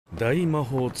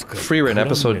Frieren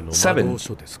episode 7.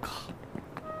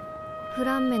 フ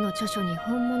ランメの著書に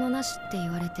本物なしって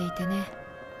言われていてね。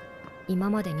今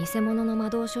まで偽物の魔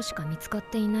導書しか見つかっ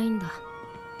ていないんだ。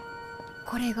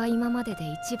これが今までで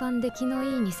一番出来のいい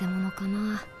偽物か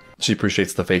な。She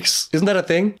appreciates the fakes. Isn't that a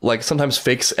thing? Like sometimes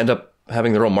fakes end up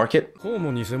having their own market?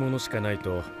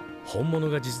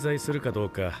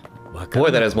 Boy,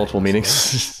 that has multiple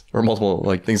meanings. Or multiple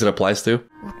like things it applies to.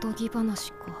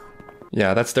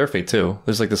 Yeah, that's their fate too.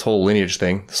 There's like this whole lineage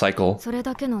thing, cycle.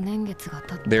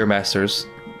 They're masters.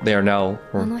 They are now,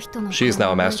 or she is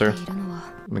now a master.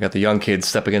 We got the young kids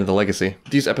stepping into the legacy.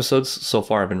 These episodes so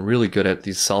far have been really good at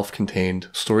these self-contained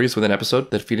stories within an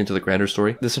episode that feed into the grander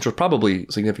story. This intro is probably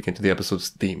significant to the episode's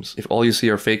themes. If all you see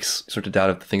are fakes, you start to doubt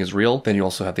if the thing is real, then you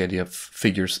also have the idea of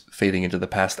figures fading into the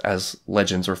past as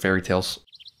legends or fairy tales.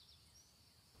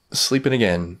 Sleeping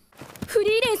again.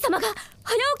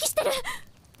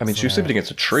 I mean, she was sleeping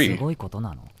against a tree.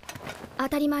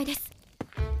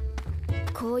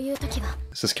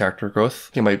 Is this character growth?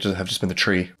 He might just been the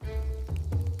tree.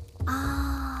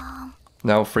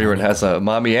 Now Frieren has a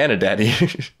mommy and a daddy.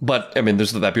 But, I mean,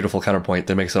 there's that beautiful counterpoint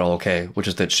that makes it all okay, which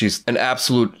is that she's an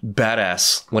absolute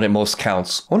badass when it most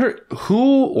counts. I wonder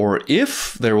who or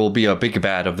if there will be a big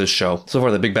bad of this show. So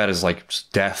far, the big bad is like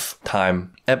just death,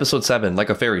 time. Episode 7, like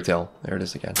a fairy tale. There it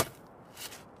is again.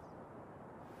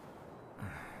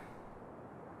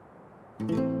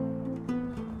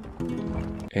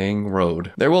 Ang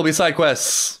Road. There will be side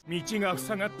quests. You're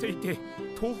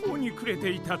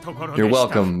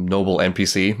welcome, noble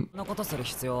NPC.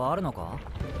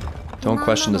 Don't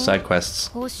question the side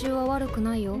quests.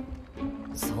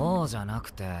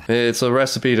 It's a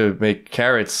recipe to make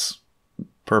carrots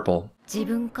purple.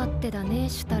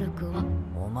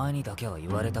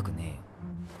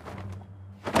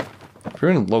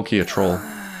 Frieren low-key a troll.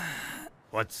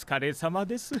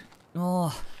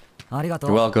 You're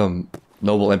welcome,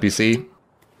 noble NPC.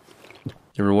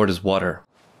 Your reward is water.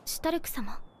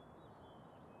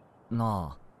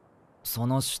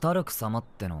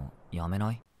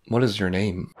 What is your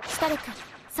name?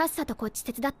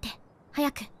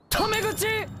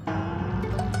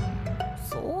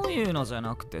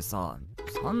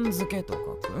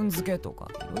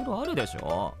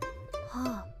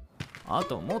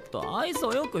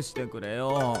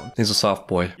 He's a soft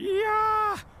boy.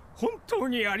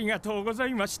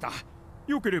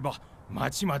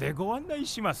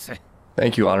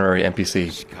 Thank you, honorary NPC.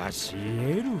 This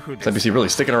NPC really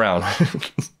sticking around.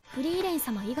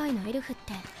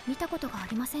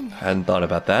 Hadn't thought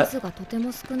about that.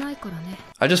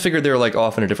 I just figured they were like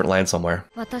off in a different land somewhere.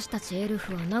 Oh,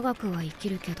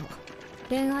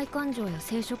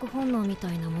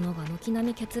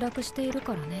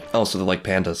 so they're like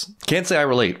pandas. Can't say I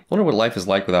relate. Wonder what life is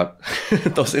like without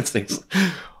those instincts.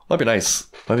 Might be nice.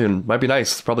 Might be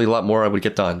nice. Probably a lot more I would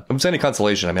get done. I'm saying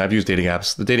consolation. I mean, I've used dating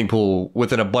apps. The dating pool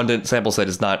with an abundant sample set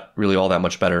is not really all that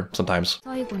much better sometimes.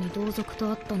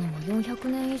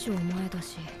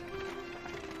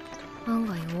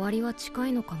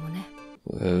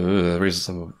 Raises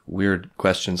some weird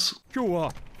questions.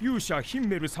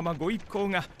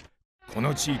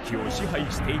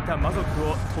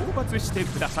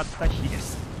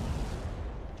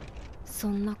 I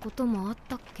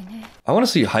want to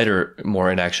see Hyder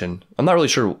more in action. I'm not really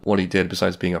sure what he did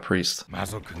besides being a priest.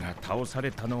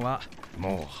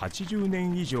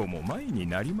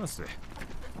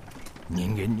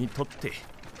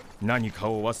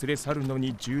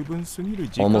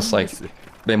 Almost like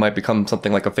they might become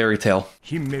something like a fairy tale.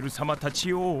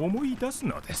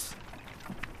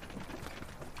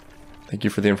 Thank you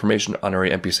for the information,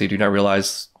 honorary NPC. Do you not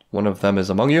realize one of them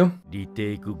is among you?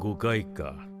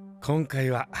 I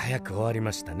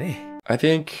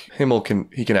think Himmel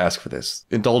can ask for this.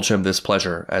 Indulge him this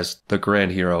pleasure as the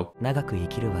grand hero.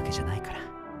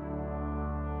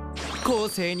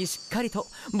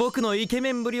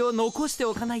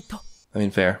 I mean,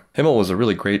 fair. Himmel was a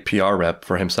really great PR rep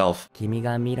for himself.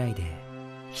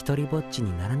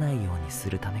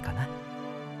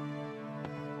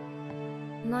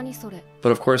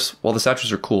 But of course, while the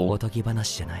statues are cool...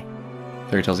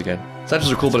 Fairy tales again. Statues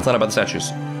are cool, but it's not about the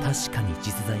statues.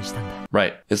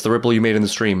 Right. It's the ripple you made in the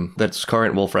stream that's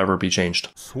current will forever be changed.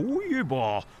 Thank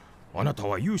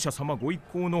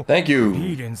you.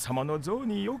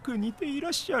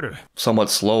 Somewhat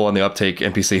slow on the uptake,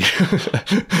 NPC.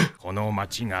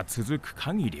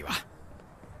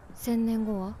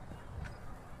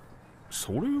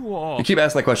 You keep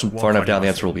asking that question far enough down, the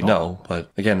answer will be no. But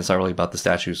again, it's not really about the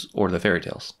statues or the fairy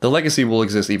tales. The legacy will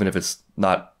exist even if it's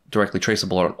not directly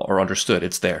traceable or understood.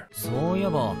 It's there.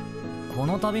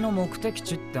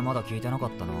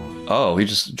 Oh, he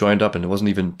just joined up and wasn't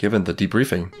even given the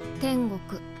debriefing.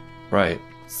 Right.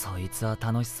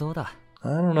 I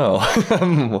don't know.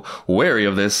 I'm wary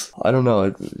of this. I don't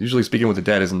know. Usually speaking with the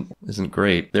dead isn't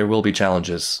great. There will be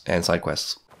challenges and side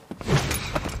quests.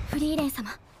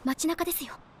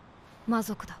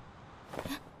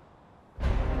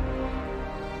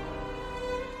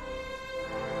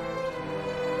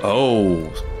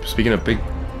 Oh, speaking of big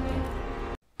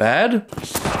bad?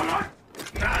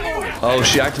 Oh,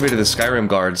 she activated the Skyrim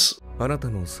guards.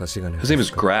 His name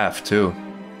is Graf too.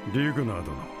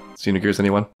 Xenogears,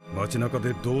 anyone?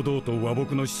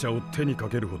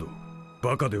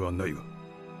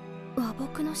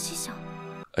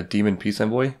 A demon peace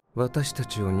envoy?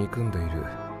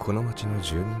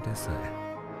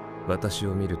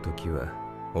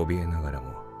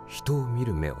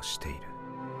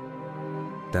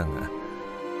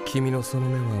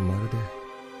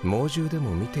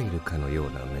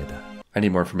 I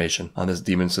need more information on this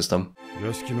demon system.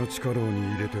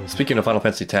 Speaking of Final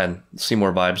Fantasy X, see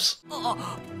more vibes.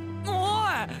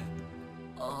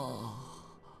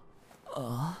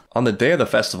 On the day of the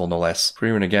festival, no less.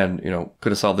 Frieren again,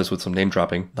 could have solved this with some name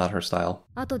dropping, not her style.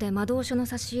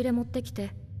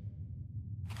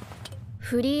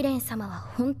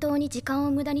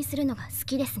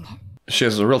 She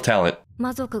has a real talent.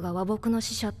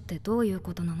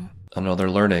 I don't know, they're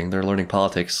learning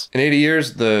politics. In 80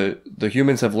 years, the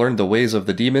humans have learned the ways of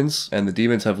the demons, and the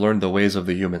demons have learned the ways of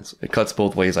the humans. It cuts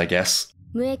both ways, I guess.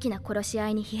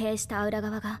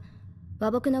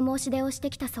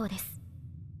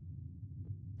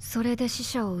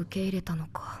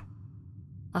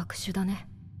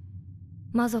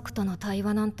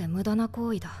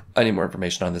 I need more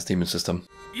information on this demon system.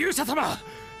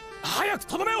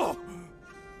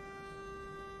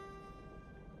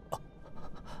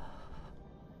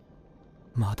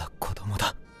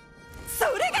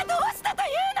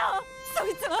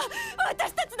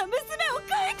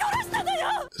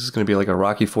 This is gonna be like a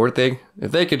Rocky IV thing.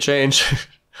 If they can change,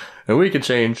 and we can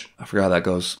change. I forgot how that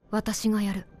goes.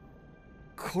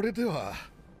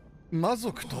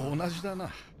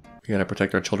 We gotta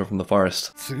protect our children from the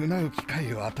forest. This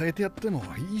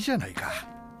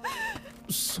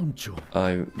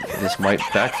might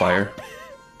backfire.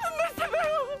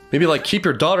 Maybe like keep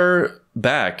your daughter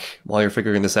back while you're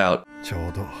figuring this out.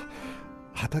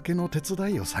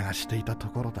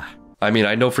 I mean,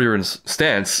 I know Frieren's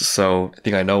stance, so I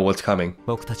think I know what's coming.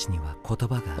 Oh,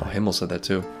 Himmel said that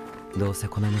too.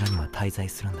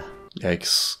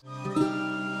 Yikes.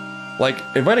 Like,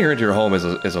 inviting her into your home is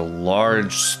a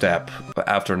large step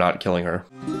after not killing her.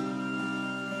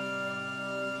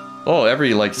 Oh,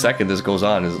 every second this goes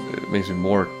on it makes me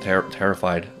more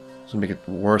terrified. It's gonna make it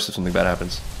worse if something bad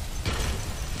happens.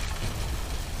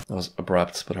 That was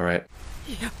abrupt, but alright.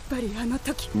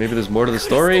 Maybe there's more to the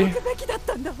story?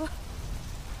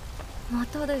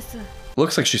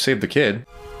 Looks like she saved the kid.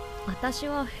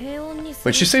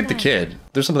 Wait, she saved the kid.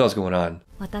 There's something else going on.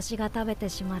 Oh,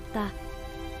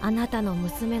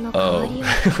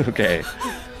 okay.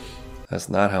 That's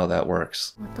not how that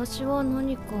works.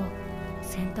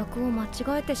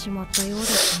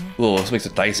 Well, this makes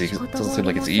it dicey because it doesn't seem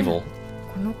like it's evil.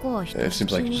 It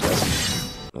seems like she does.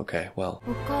 Okay, well.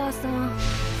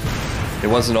 It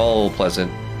wasn't all pleasant.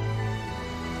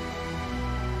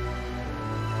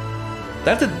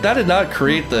 That did not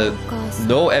create the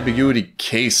no ambiguity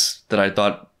case that I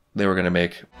thought they were gonna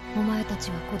make.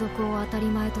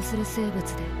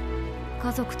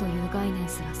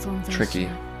 Tricky.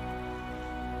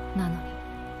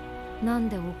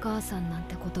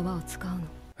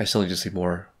 I still need to see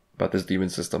more about this demon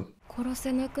system.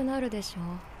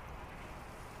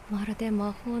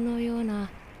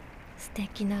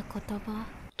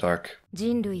 Dark.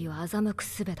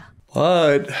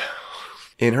 What?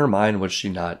 In her mind, was she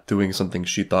not doing something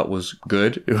she thought was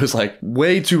good? It was like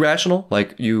way too rational.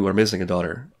 Like, you are missing a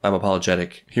daughter. I'm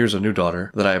apologetic. Here's a new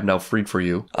daughter that I have now freed for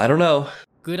you. I don't know.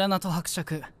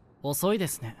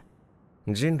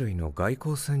 人類の外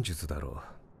交戦術だろう。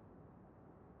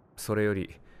それよ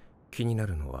り気にな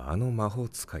るのはあの魔法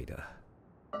使いだ。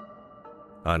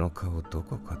あの顔ど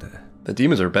こかで。The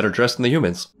demons are better dressed than the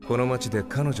humans. この町で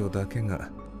彼女だけ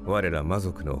が我ら魔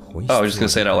族の本質。Oh, I was just gonna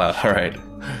say it out loud. All right.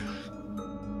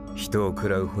 人を食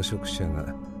らう捕食者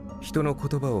が人の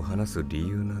言葉を話す理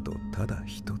由などただ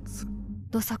一つ。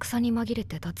どさくさに紛れ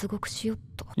て脱獄しよっ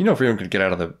と。You know, Frieren could get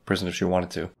out of the prison if she wanted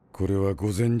to. これは御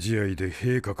前試合で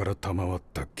陛下から賜っ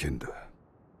た剣だ。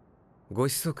ご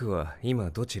子息は今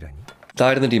どちらに？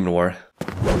 Died in the demon war.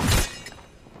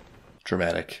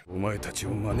 dramatic. Oh.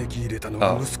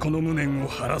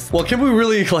 Well, can we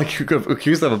really, like,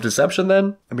 accuse them of deception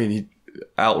then? I mean, he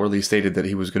outwardly stated that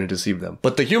he was going to deceive them.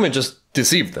 But the human just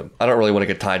deceived them. I don't really want to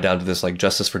get tied down to this, like,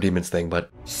 justice for demons thing, but...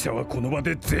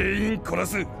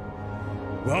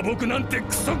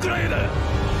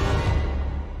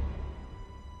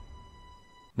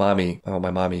 Mommy. Oh,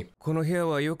 my mommy. この部屋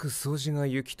はよく掃除が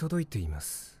行き届いていま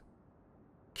す。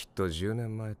きっと10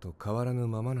年前と変わらぬ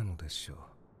ままなのでしょう。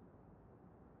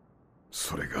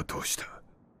それがどうした？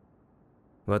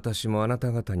私もあな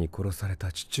た方に殺され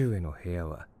た父上の部屋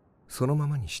はそのま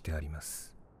まにしてありま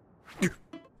す。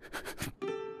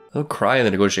Don't cry in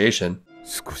the negotiation.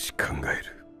 少し考え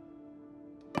る。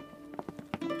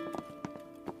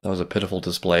That was a pitiful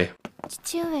display.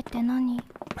 父上って何？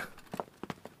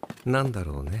なんだ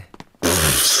ろうね。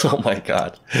Oh my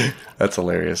god. That's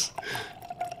hilarious.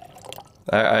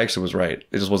 I actually was right.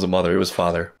 It just wasn't mother, it was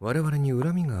father. 我々に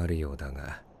恨みがあるようだ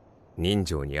が、人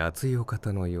情に熱いお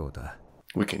方のようだ。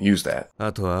We can use that.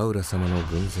 あとはアウラ様の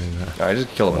軍勢が Alright,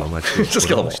 just kill them all. Just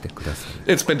kill them all.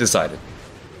 It's been decided.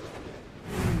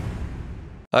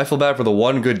 I feel bad for the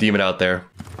one good demon out there.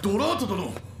 ドラート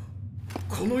殿、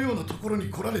このようなところに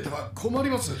来られては困り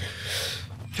ます。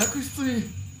客室に。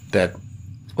Dead.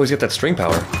 Oh, he's got that string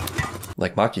power.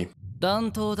 Like Maki.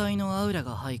 断頭台のアウラ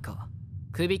が配下。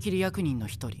首切り役人の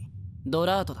一人、ド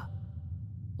ラートだ。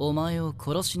お前を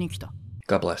殺しに来た。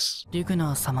God bless. リグ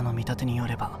ナー様の見立てによ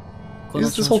れば、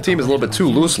This whole team is a little bit too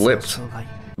loose-lipped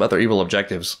about their evil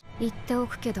objectives. 言ってお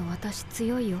くけど私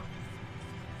強いよ。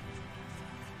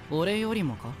俺より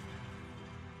もか？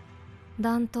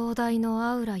断頭台の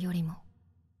アウラよりも。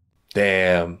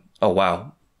Damn. Oh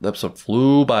wow. The episode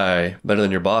flew by. Better than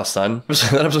your boss, son.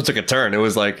 That episode took a turn. It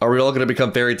was like, are we all going to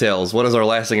become fairy tales? What is our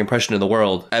lasting impression in the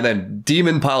world? And then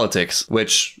demon politics,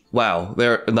 which, wow,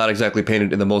 they're not exactly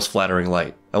painted in the most flattering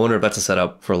light. I wonder if that's a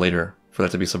setup for later, for that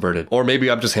to be subverted. Or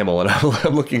maybe I'm just Himmel and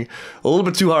I'm looking a little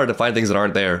bit too hard to find things that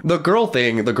aren't there. The girl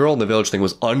in the village thing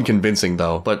was unconvincing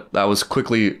though, but that was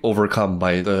quickly overcome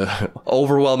by the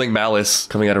overwhelming malice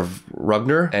coming out of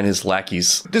Rugner and his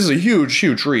lackeys. This is a huge,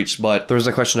 huge reach, but there's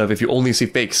a question of if you only see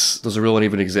fakes, does the real one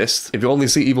even exist? If you only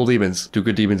see evil demons, do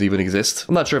good demons even exist?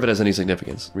 I'm not sure if it has any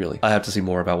significance, really. I have to see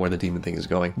more about where the demon thing is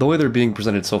going. The way they're being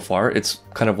presented so far, it's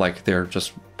kind of like they're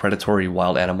just predatory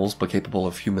wild animals, but capable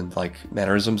of human-like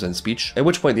mannerisms and speech. At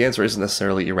which point the answer isn't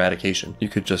necessarily eradication. You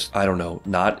could just, I don't know,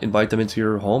 not invite them into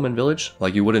your home and village?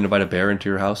 Like you wouldn't invite a bear into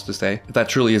your house to stay? If that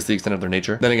truly is the extent of their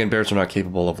nature. Then again, bears are not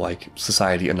capable of like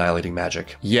society annihilating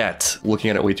magic. Yet, looking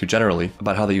at it way too generally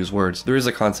about how they use words, there is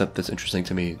a concept that's interesting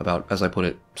to me about, as I put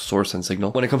it, source and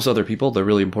signal. When it comes to other people, the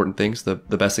really important things, the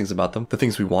best things about them, the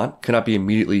things we want, cannot be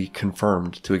immediately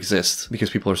confirmed to exist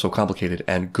because people are so complicated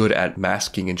and good at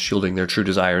masking and shielding their true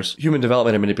desires. Human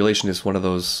development and manipulation is one of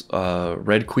those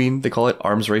Red Queen, they call it,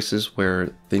 arms races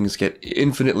where things get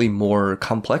infinitely more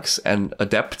complex and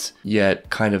adept, yet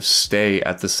kind of stay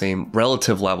at the same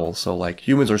relative level. So like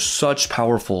humans are such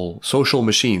powerful social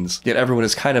machines, yet everyone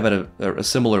is kind of at a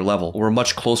similar level. We're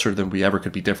much closer than we ever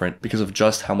could be different because of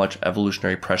just how much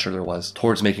evolutionary pressure there was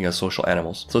towards making us social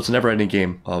animals. So it's a never-ending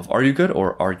game of are you good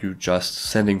or are you just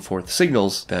sending forth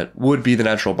signals that would be the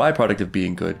natural byproduct of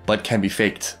being good, but can be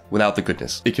faked without the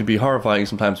goodness. It can be horrifying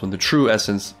sometimes when the true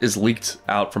essence is leaked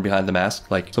out from behind the mask,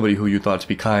 like somebody who you thought to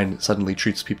be kind suddenly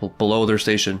treats people below their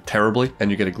station terribly, and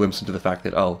you get a glimpse into the fact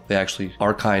that, oh, they actually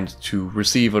are kind to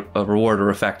receive a reward or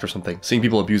effect or something. Seeing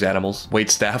people abuse animals, wait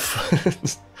staff,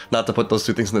 not to put those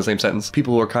two things in the same sentence.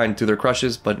 People who are kind to their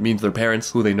crushes, but mean to their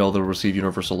parents, who they know they'll receive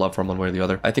universal love from one way or the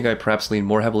other. I think I perhaps lean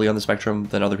more heavily on the spectrum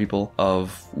than other people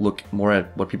of look more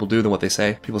at what people do than what they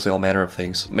say. People say all manner of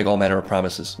things, make all manner of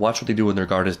promises. Watch what they do when their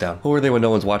guard is down. Who are they when no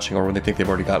one's watching or when they think they've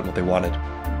already gotten what they wanted?